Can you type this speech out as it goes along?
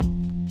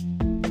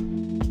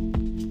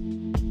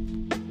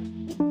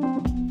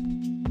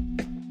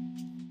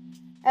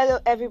Hello,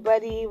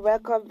 everybody.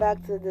 Welcome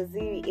back to the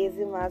Ziri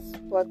Azimas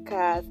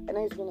podcast. I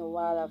know it's been a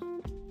while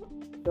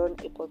I've done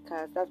a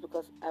podcast. That's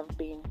because I've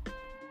been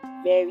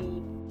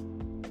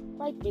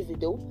quite busy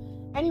though.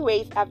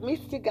 Anyways, I've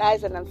missed you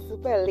guys and I'm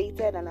super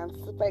elated and I'm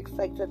super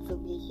excited to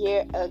be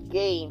here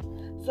again.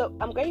 So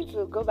I'm going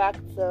to go back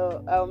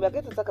to, we're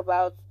going to talk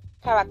about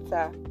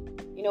character.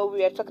 We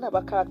were talking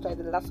about character in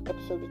the last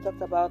episode. We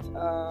talked about,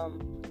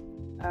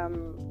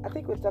 I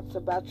think we talked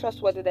about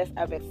trustworthiness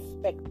and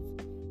respect.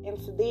 And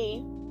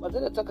today, we're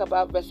going to talk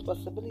about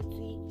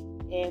responsibility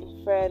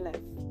and fairness.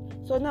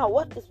 So now,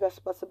 what is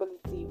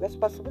responsibility?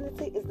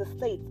 Responsibility is the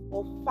state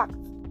or fact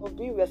of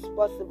being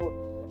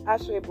responsible,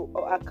 answerable,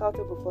 or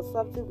accountable for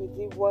something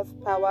within one's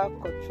power,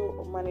 control,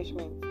 or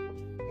management.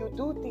 You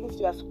do things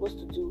you are supposed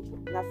to do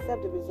and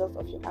accept the results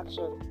of your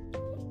action.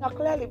 Now,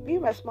 clearly,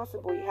 being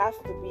responsible, you have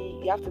to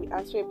be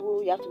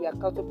answerable, you have to be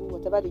accountable,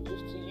 whatever they give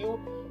to you,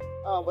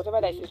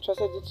 whatever that is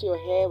entrusted into your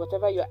hair,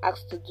 whatever you're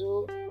asked to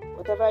do,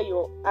 whatever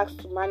you're asked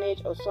to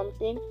manage or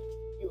something,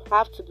 you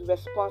have to be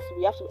responsible.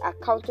 You have to be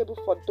accountable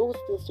for those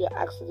things you're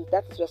asked to do.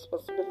 That is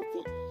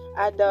responsibility.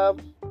 And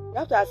you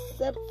have to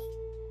accept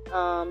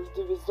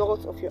the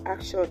results of your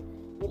action.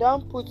 You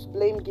don't put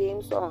blame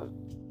games on.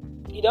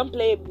 You don't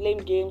play blame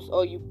games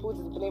or you put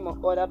the blame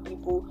on other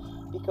people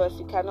because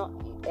you cannot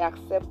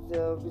accept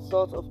the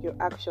results of your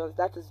actions.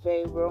 That is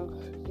very wrong.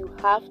 You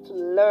have to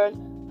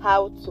learn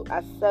how to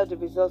accept the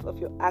results of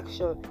your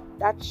action.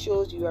 That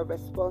shows you are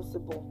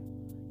responsible.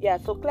 Yeah,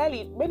 so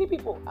clearly, many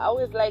people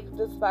always like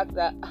this fact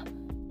that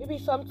maybe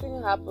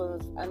something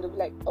happens and they'll be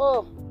like,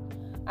 oh,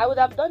 I would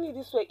have done it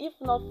this way if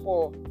not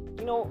for,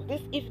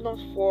 this if not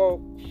for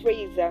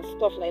phrase and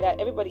stuff like that.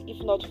 Everybody, if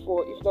not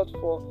for,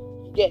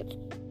 you get.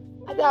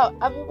 And now,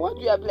 I mean, what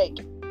do you have like,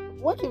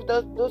 what if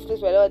those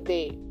things were not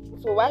there?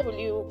 So why will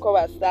you come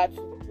and start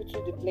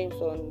putting the blames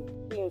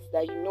on things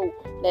that you know,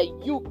 that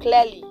you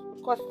clearly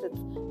caused it,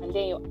 and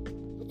then you're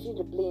putting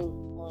the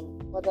blame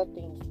on other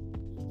things?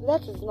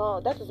 That is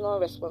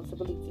not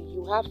responsibility.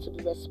 You have to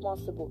be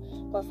responsible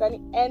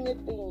concerning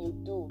anything you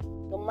do,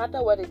 no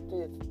matter what it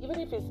is, even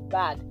if it's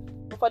bad.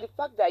 But for the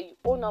fact that you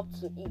own up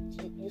to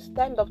it, you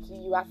stand up to it,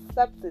 you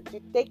accept it, you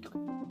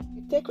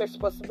take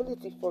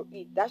responsibility for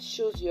it. That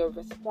shows you're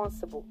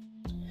responsible.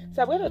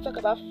 So I'm going to talk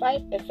about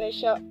 5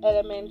 essential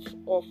elements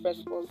of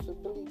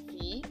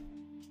responsibility.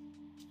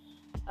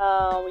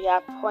 We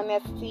have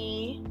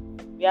honesty,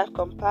 we have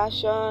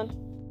compassion,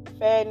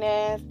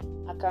 fairness,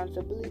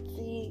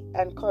 accountability,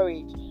 and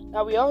courage.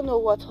 Now we all know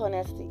what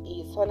honesty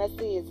is.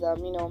 Honesty is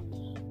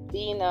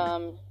being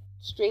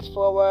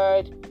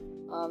straightforward,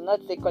 not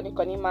say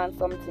conny man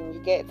something, you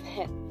get.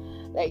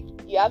 Like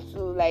you have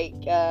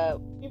to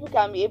people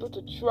can be able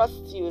to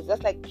trust you. It's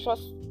just like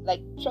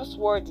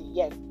trustworthy.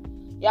 Yes,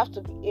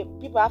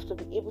 people have to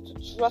be able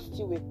to trust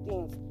you with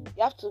things.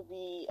 You have to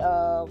be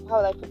how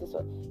would I put this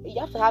one? You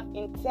have to have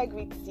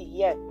integrity.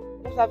 Yeah,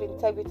 you have to have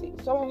integrity.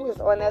 Someone who is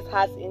honest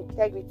has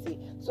integrity.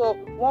 So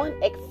one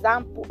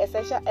example,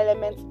 essential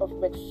element of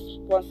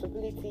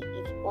responsibility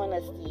is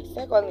honesty.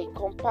 Secondly,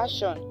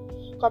 compassion.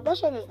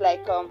 Compassion is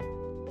like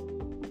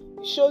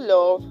you show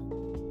love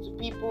to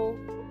people.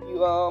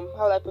 You how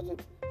would I put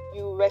it?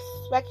 You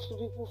respect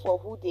people for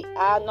who they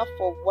are, not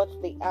for what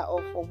they are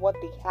or for what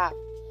they have.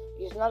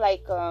 It's not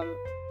like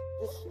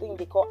this thing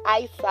they call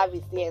eye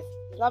service. Yes,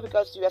 it's not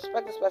because you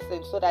respect this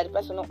person so that the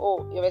person know,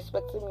 oh, you're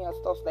respecting me and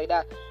stuff like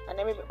that. And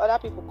then maybe other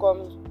people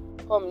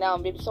come now.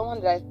 Maybe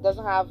someone that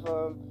doesn't have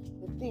the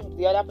thing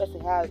the other person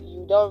has,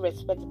 you don't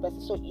respect the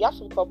person. So you have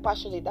to be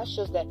compassionate. That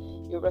shows that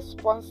you're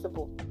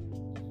responsible.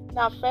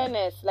 Now,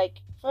 fairness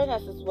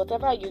is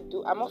whatever you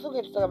do. I'm also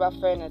going to talk about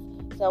fairness.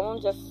 So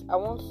I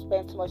won't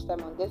spend too much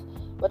time on this.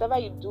 Whatever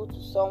you do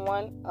to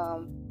someone,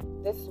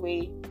 this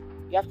way,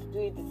 you have to do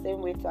it the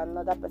same way to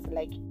another person.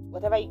 Like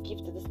whatever you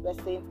give to this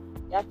person,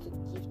 you have to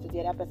give to the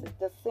other person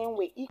the same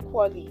way,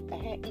 equally.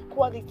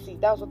 Equality.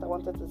 That's what I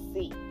wanted to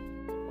say.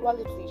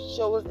 Equality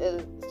shows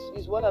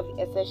is one of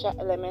the essential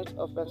elements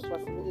of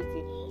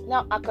responsibility.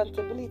 Now,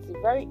 accountability,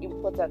 very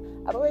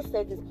important. I've always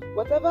said this: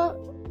 whatever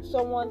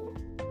someone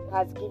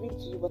has given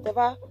to you,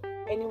 whatever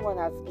anyone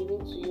has given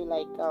to you,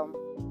 like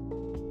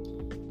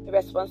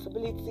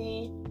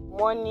responsibility,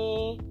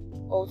 money,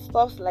 or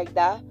stuff like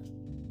that,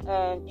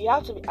 and you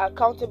have to be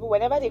accountable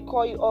whenever they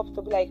call you up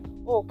to be like,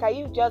 oh, can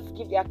you just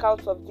give the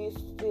account of this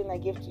thing I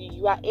gave to you?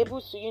 You are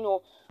able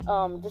to,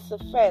 this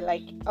is fair,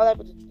 like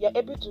you're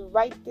able to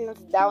write things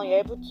down, you're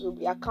able to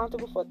be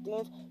accountable for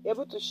things, you're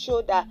able to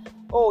show that,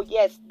 oh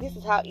yes, this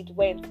is how it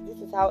went, this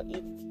is how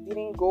it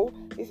didn't go,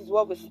 this is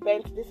what we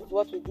spent, this is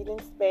what we didn't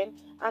spend,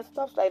 and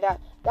stuff like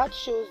that. That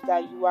shows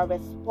that you are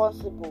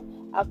responsible.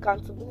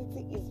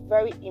 Accountability is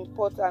very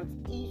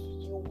important if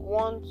you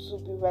want to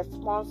be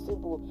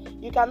responsible.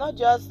 You cannot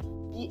just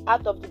be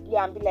out of the blue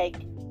and be like,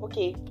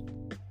 okay,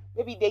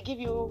 maybe they give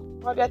you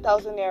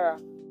 100,000 naira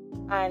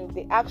and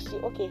they ask you,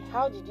 okay,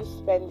 how did you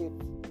spend it?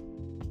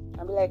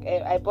 And be like,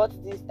 I bought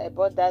this, I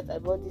bought that, I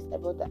bought this, I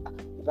bought that.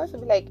 The person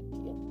will be like,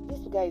 this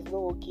guy is not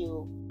okay.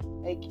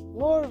 Like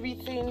no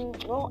written,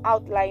 no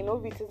outline, no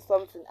written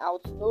something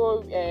out,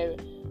 no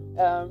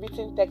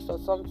written text or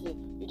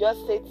something. You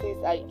just say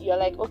things and you're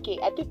like, okay,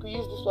 I think we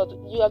use this word.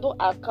 You are not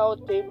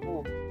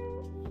accountable.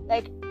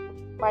 Like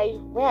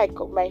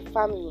my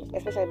family,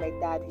 especially my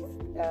dad,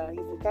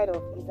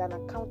 he's an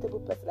accountable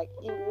person. Like,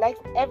 he likes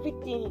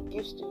everything he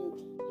gives to you,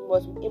 you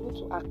must be able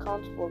to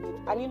account for it,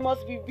 and it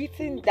must be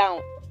written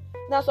down.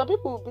 Now, some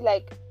people will be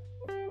like,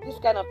 this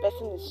kind of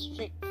person is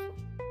strict.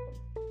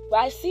 But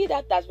I see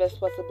that as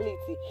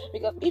responsibility,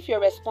 because if you're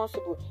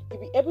responsible,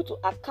 you'll be able to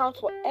account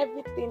for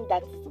everything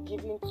that is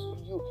given to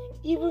you,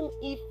 even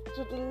if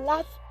to the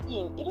last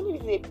pin, even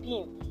if it's a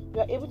pin,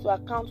 you're able to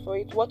account for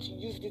it, what you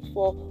used it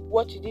for,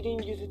 what you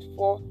didn't use it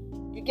for.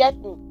 You get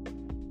me?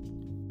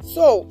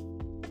 So,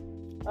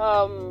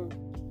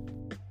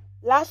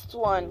 last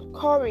one,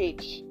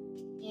 courage.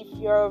 If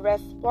you're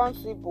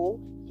responsible,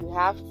 you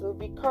have to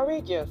be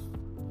courageous.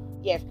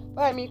 Yes,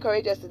 what I mean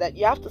courageous is that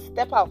you have to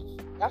step out.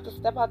 You have to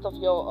step out of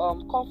your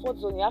comfort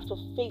zone. You have to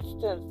face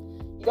things.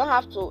 You don't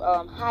have to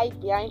hide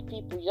behind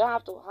people. You don't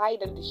have to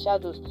hide in the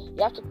shadows.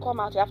 You have to come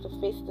out. You have to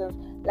face things.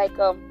 Like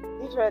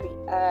literally,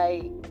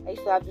 I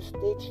used to have this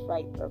stage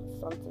fright or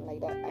something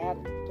like that. I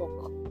had to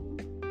talk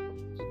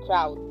to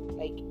crowd.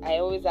 Like, I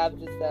always have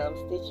this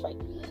stage fright.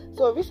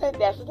 So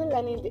recently, I started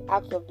learning the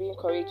act of being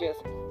courageous.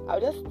 I'll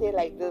just stay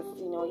like this,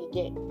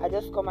 I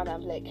just come and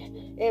I'm like,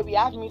 hey, we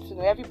have meeting,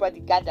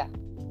 everybody gather,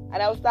 and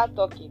I'll start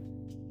talking.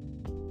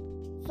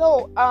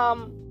 So,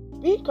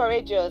 being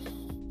courageous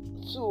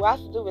too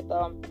has to do with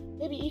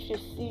maybe if you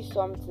see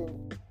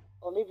something,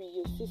 or maybe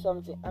you see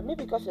something, and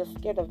maybe because you're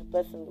scared of the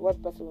person,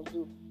 what the person will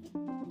do,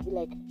 you'll be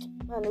like,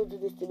 man, don't do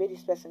this to make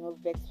this person not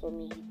vex for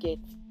me.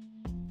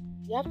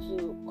 You have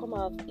to come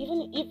out,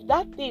 even if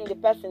that thing the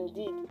person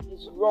did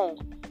is wrong.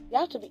 You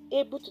have to be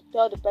able to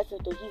tell the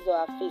person to his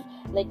or her face.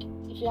 Like,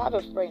 if you have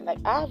a friend, like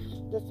I have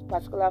this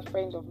particular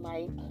friend of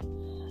mine.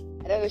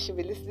 I don't know if she'll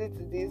be listening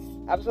to this.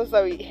 I'm so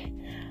sorry.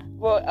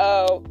 But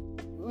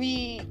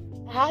we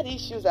had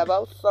issues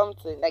about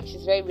something. Like,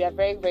 we are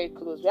very, very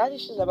close. We had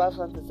issues about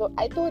something. So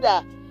I told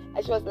her,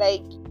 and she was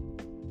like,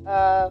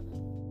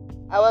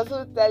 I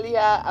wasn't telling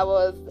her,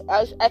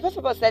 I first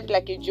of all said it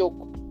like a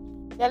joke.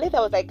 Then later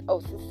I was like, oh,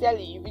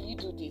 sincerely, you really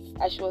do this?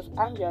 And she was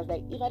angry. I was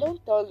like, if I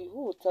don't tell you,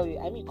 who will tell you?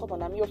 I mean, come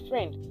on, I'm your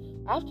friend.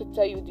 I have to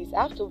tell you this.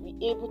 I have to be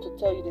able to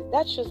tell you this.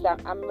 That shows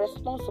that I'm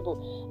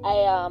responsible.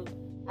 I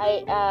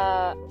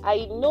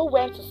know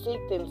when to say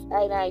things,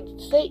 and I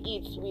say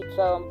it with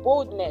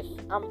boldness.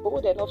 I'm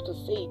bold enough to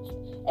say it,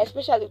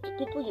 especially to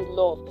people you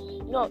love.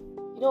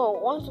 You know,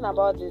 one thing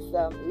about this,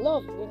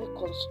 love really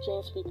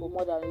constrains people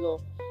more than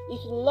love.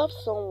 If you love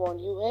someone,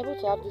 you're able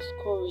to have this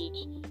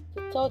courage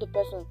to tell the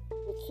person,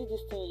 see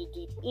this thing you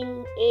did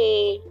in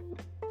a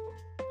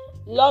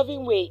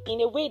loving way,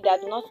 in a way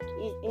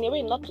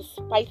not to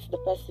spite the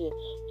person,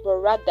 but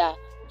rather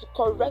to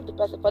correct the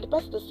person, for the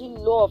person to see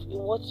love in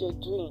what you're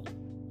doing.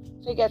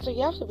 So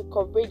you have to be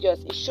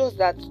courageous. It shows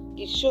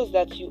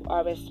that you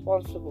are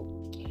responsible.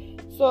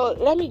 So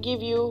let me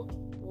give you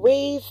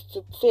ways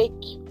to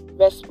take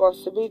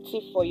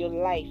responsibility for your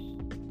life.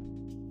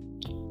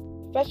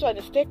 First one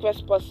is take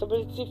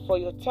responsibility for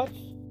your thoughts,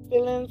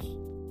 feelings,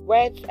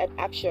 words, and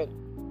action.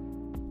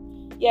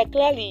 Yeah,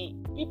 clearly,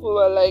 people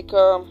were like,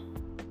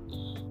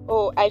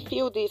 oh, I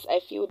feel this,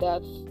 I feel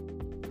that.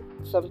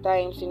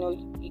 Sometimes,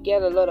 you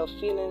get a lot of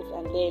feelings,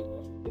 and then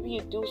maybe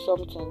you do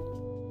something,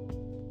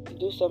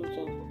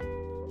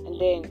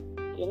 and then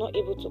you're not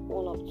able to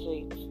own up to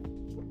it.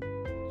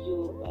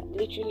 You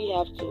literally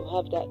have to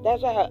have that.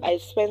 That's why I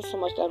spend so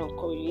much time on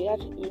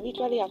courage. You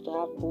literally have to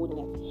have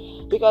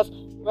boldness, because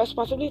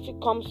responsibility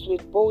comes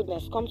with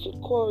boldness, comes with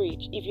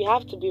courage. If you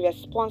have to be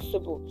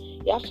responsible,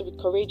 you have to be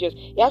courageous.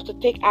 You have to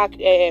take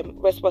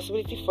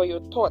responsibility for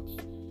your thoughts,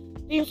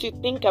 things you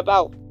think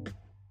about.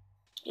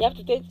 You have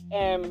to take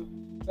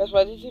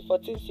responsibility for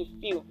things you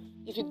feel.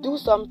 If you do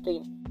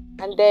something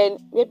and then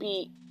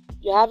maybe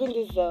you're having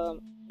this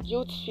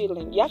guilt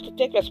feeling, you have to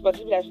take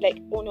responsibility. Like,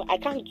 oh no, I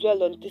can't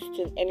dwell on this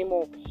thing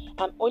anymore.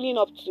 I'm owning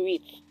up to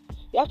it.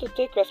 You have to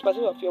take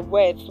responsibility of your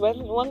words.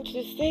 When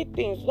you say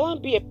things,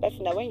 don't be a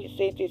person that when you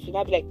say things, you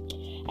not be like,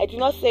 I did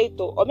not say it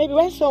though. Or maybe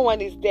when someone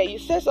is there, you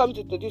say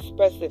something to this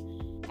person,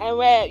 and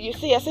when you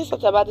say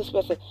something about this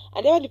person,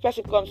 and then when the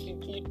person comes,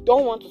 you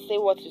don't want to say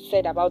what you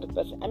said about the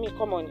person. I mean,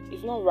 come on,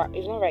 it's not right.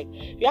 It's not right.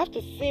 You have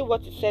to say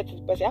what you said to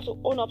the person. You have to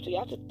own up to it. You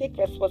have to take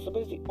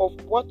responsibility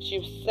of what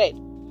you've said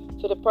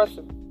to the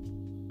person.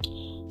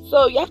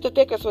 So you have to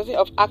take responsibility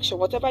of action.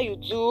 Whatever you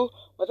do,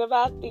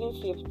 whatever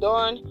things you've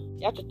done,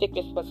 you have to take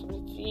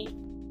responsibility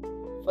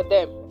for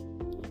them.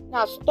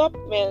 Now,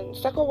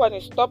 second one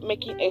is stop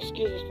making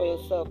excuses for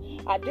yourself.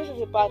 And this is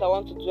the part I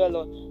want to dwell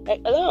on.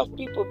 Like, a lot of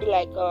people be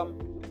like,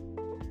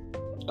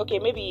 okay,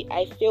 maybe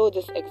I failed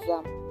this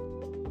exam.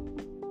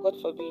 God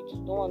forbid,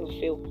 no one will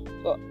fail.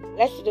 But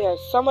let's say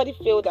somebody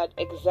failed that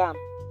exam.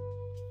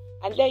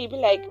 And then you be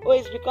like, oh,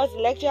 it's because the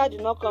lecturer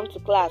did not come to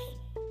class.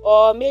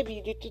 Or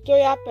maybe the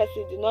tutorial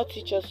person did not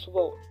teach us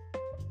well.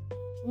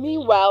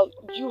 Meanwhile,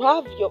 you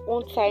have your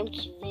own time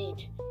to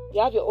read.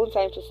 You have your own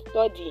time to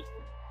study.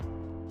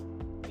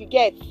 You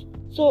get?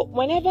 So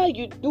whenever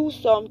you do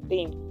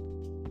something,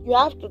 You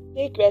have to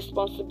take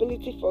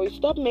responsibility for it.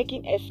 Stop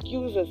making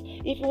excuses.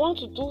 If you want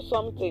to do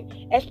something,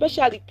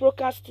 especially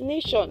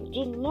procrastination,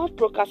 do not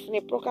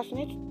procrastinate.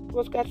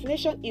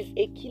 Procrastination is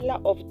a killer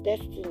of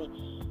destiny.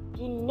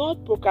 Do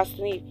not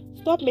procrastinate.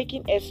 Stop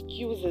making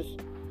excuses.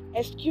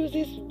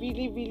 Excuses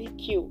really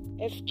kill.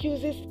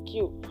 Excuses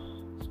kill.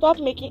 Stop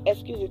making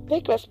excuses.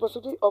 Take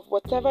responsibility of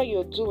whatever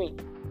you're doing.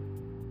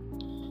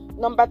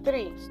 Number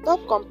 3,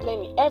 stop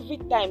complaining. Every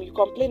time you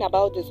complain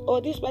about this,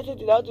 oh, this person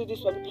did not do this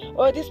for me,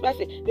 oh, this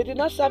person, they did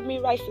not serve me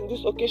rice in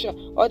this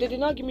occasion, or they did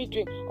not give me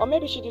drink, or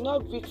maybe she did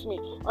not greet me,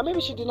 or maybe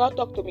she did not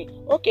talk to me.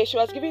 Okay, she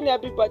was giving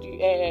everybody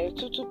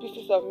two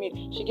pieces of meat,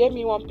 she gave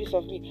me 1 piece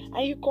of meat,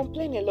 and you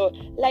complain a lot.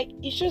 Like,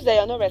 it shows that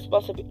you're not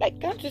responsible. Like,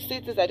 can't you see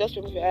this? I just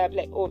remove your hair. I'm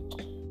like, oh,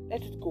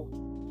 let it go.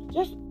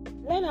 Just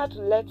learn how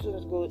to let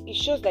things go. It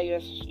shows that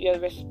you're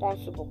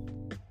responsible.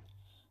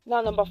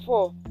 Now, number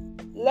 4,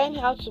 learn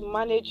how to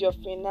manage your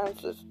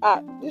finances.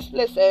 This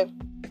place, a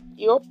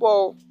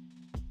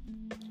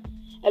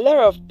lot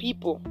of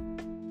people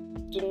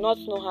do not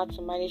know how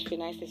to manage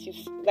finances. You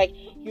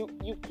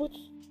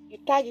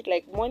tag it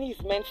like money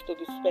is meant to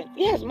be spent.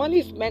 Yes, money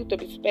is meant to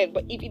be spent,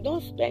 but if you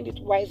don't spend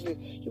it wisely,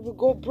 you will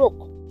go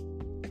broke.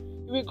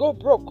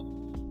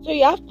 So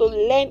you have to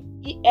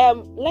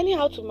learning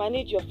how to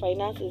manage your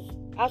finances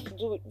has to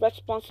do with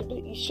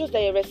responsibility. It shows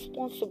that you're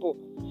responsible.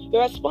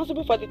 You're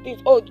responsible for the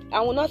things. Oh, I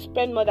will not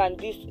spend more than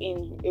this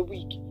in a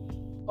week.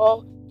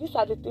 Or these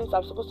are the things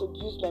I'm supposed to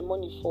use my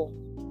money for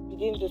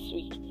within this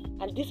week.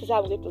 And this is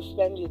how I'm going to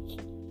spend it.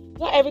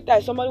 Not every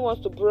time somebody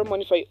wants to borrow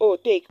money for you. Oh,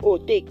 take.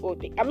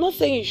 I'm not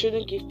saying you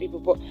shouldn't give people,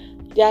 but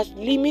there's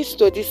limits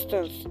to this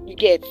things. You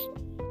get?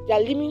 There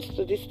are limits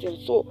to this thing.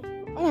 So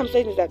all I'm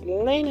saying is that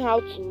learn how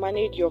to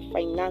manage your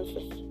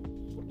finances.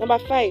 Number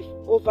 5,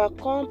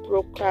 overcome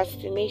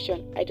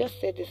procrastination. I just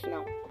said this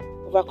now.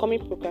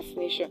 Overcoming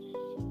procrastination.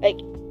 Like,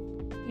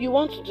 you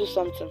want to do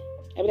something.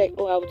 I'll be like,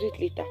 oh, I'll do it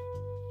later.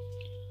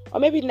 Or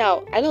maybe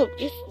now. I know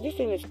this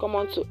thing is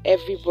common to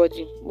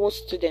everybody,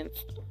 most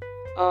students.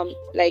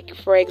 Like,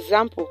 for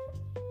example,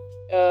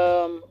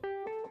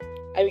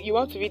 you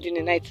want to read in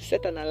the night, to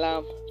set an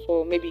alarm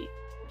for maybe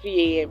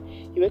 3 a.m.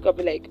 You wake up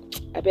and be like,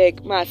 I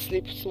beg, ma,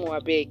 sleep small, I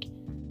beg.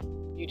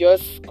 You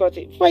just got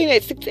it. Before you know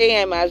it, 6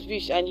 a.m. has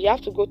reached and you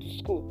have to go to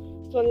school.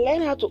 So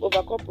learn how to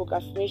overcome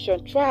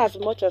procrastination. Try as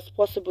much as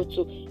possible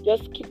to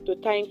just keep to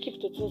time, keep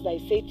to things that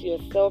you say to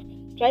yourself.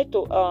 Try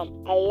to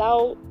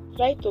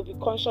be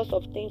conscious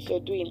of things you're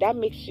doing. That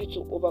makes you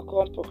to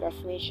overcome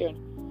procrastination.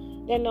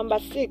 Then number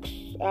 6,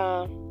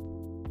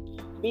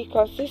 be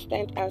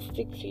consistent and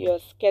stick to your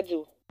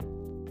schedule.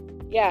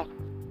 Yeah,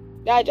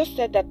 I just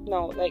said that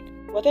now. Like,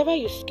 whatever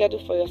you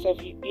schedule for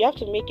yourself, you have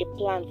to make a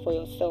plan for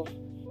yourself.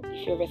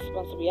 If you're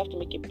responsible, you have to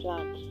make a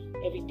plan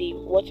every day.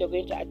 What you're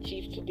going to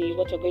achieve today,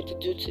 what you're going to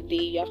do today,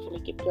 you have to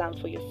make a plan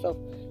for yourself.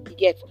 You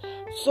get?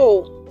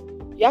 So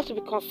you have to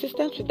be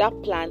consistent with that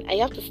plan, and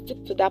you have to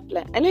stick to that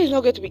plan. I know it's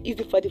not going to be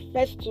easy for the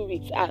first 2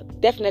 weeks.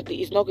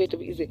 Definitely, it's not going to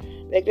be easy.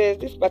 Like, there's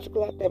this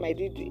particular time I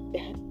did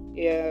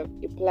a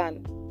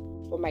plan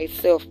for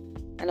myself,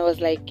 and I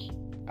was like,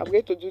 I'm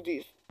going to do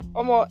this.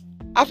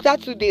 After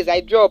 2 days,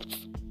 I dropped,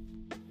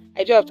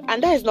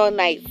 and that is not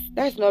nice.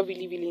 That is not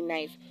really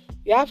nice.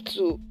 You have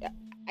to.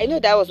 I know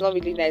that was not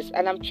really nice,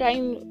 and I'm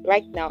trying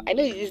right now. I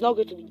know it's not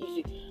going to be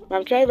easy, but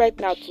I'm trying right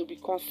now to be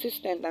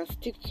consistent and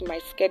stick to my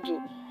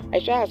schedule. I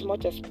try as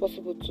much as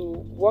possible to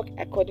work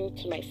according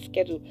to my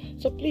schedule.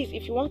 So please,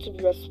 if you want to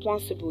be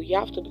responsible, you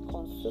have to be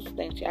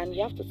consistent and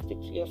you have to stick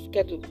to your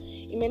schedule.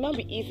 It may not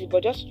be easy,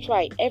 but just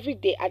try every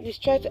day. At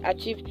least try to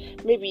achieve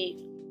maybe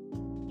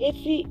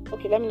 80.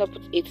 Okay, let me not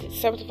put 80.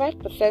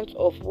 75%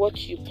 of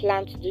what you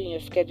plan to do in your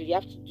schedule, you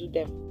have to do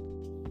them.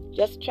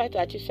 Just try to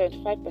achieve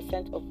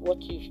 75% of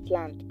what you've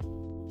planned.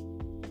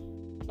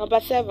 Number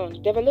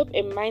 7, develop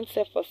a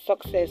mindset for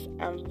success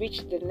and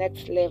reach the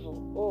next level.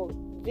 Oh,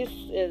 this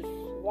is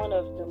one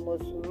of the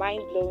most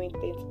mind-blowing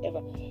things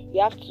ever.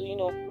 You have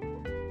to,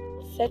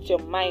 set your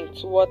mind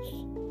towards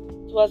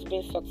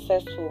being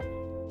successful.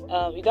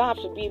 You don't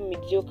have to be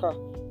mediocre.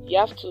 You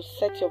have to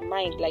set your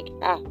mind like,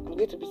 I'm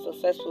going to be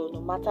successful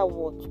no matter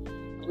what.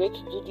 I'm going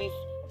to do this.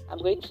 I'm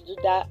going to do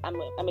that.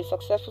 I'm a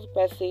successful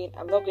person.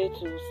 I'm not going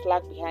to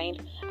slack behind.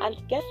 And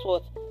guess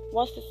what?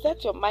 Once you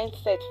set your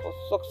mindset for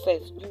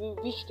success, you will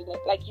reach the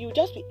next. Like, you will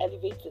just be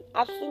elevated.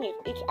 I've seen it.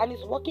 And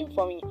it's working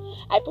for me.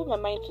 I put my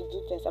mind to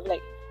do things. I'm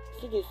like,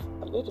 see this.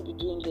 I'm going to be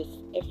doing this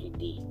every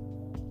day.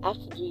 I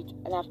have to do it.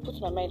 And I've put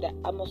my mind that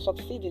I must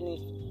succeed in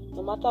it.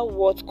 No matter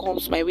what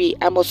comes my way,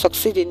 I must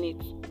succeed in it.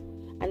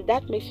 And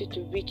that makes you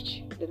to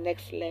reach the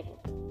next level.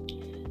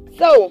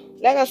 So,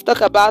 let us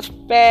talk about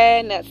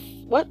fairness.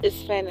 What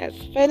is fairness?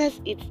 Fairness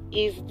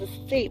is the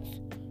state,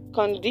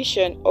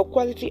 condition, or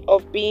quality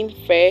of being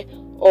fair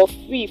or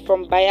free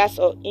from bias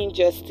or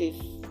injustice.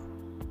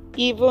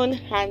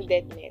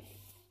 Even-handedness.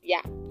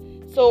 Yeah.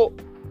 So,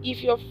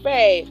 if you're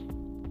fair,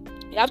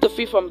 you have to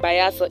free from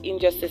bias or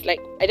injustice.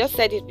 Like, I just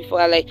said it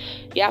before, like,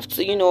 you have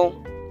to,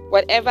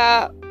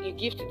 whatever you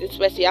give to this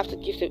person, you have to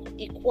give to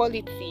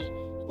equality.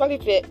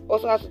 equality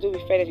also has to do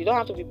with fairness. You don't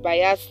have to be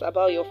biased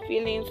about your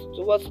feelings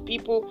towards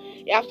people.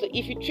 You have to,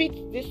 if you treat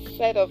this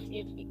side of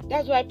you,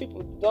 that's why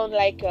people don't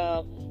like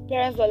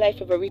parents don't like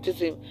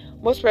favoritism.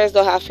 Most parents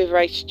don't have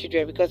favorite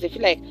children because they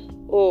feel like,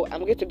 oh,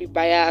 I'm going to be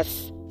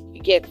biased.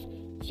 You get.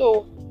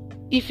 So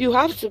if you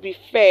have to be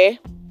fair,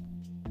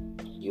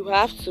 you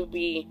have to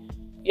be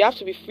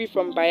free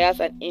from bias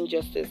and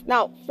injustice.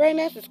 Now,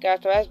 fairness is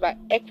characterized by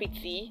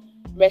equity,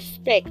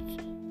 respect,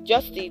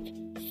 justice,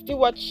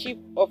 stewardship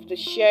of the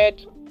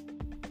shared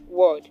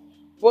world,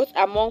 both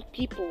among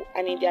people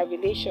and in their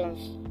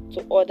relations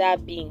to other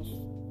beings,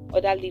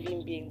 other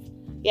living beings.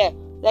 Yeah,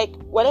 like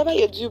whatever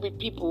you do with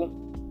people,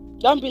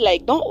 don't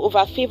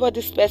over favor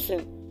this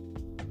person.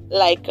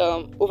 Like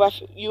don't over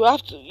favor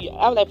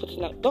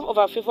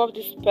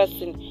this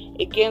person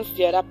against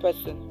the other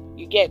person.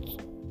 You get.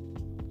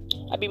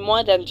 I be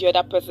more than the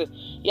other person.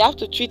 You have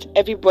to treat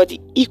everybody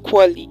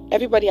equally.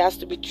 Everybody has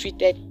to be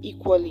treated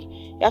equally.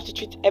 You have to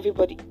treat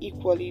everybody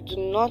equally. Do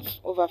not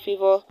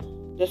overfavor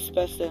this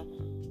person.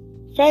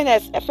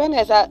 Fairness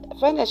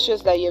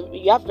shows that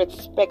you have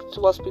respect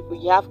towards people.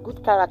 You have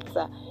good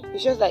character.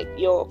 It shows that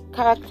your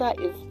character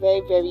is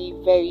very, very,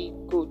 very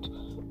good.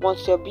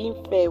 Once you're being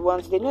fair,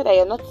 once they know that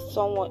you're not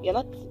someone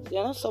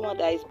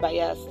that is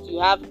biased. You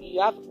have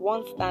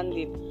one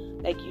standing.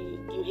 Like you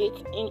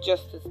hate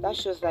injustice. That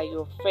shows that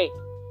you're fair.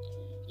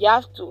 You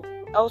have to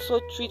also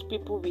treat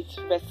people with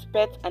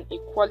respect and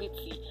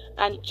equality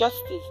and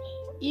justice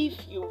if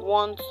you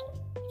want to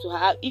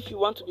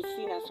be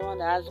seen as someone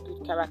that has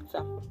good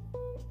character.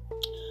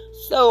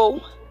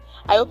 So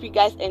I hope you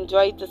guys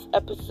enjoyed this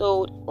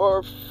episode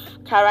of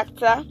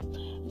character.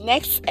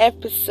 Next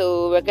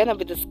episode we're gonna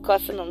be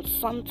discussing on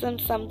something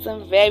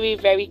very,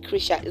 very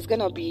crucial. It's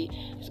gonna be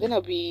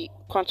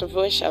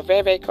controversial,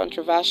 very, very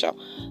controversial.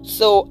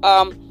 So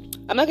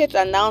I'm not going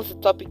to announce the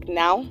topic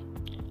now.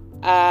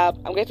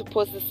 I'm going to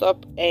post this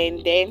up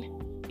and then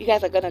you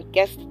guys are gonna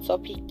guess the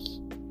topic.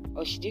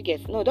 Or should you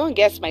guess? No, don't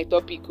guess my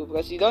topic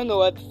because you don't know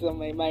what's on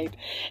my mind.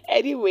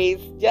 Anyways,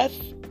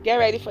 just get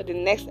ready for the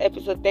next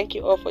episode. Thank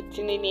you all for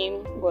tuning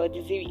in for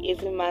the Ziri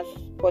Ezimas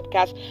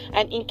podcast.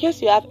 And in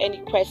case you have any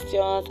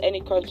questions,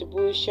 any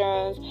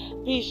contributions,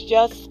 please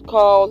just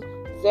call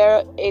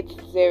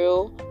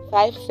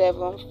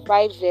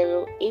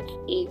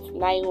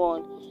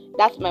 08057508891.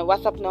 That's my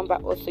WhatsApp number.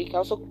 Also, you can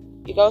also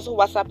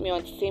WhatsApp me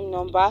on the same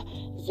number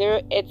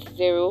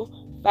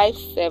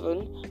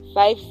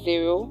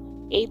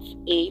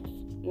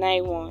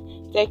 08057508891.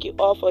 Thank you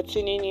all for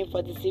tuning in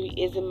for the Ziri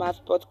Ezimas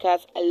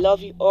podcast. I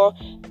love you all.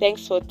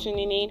 Thanks for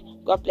tuning in.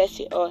 God bless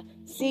you all.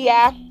 See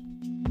ya.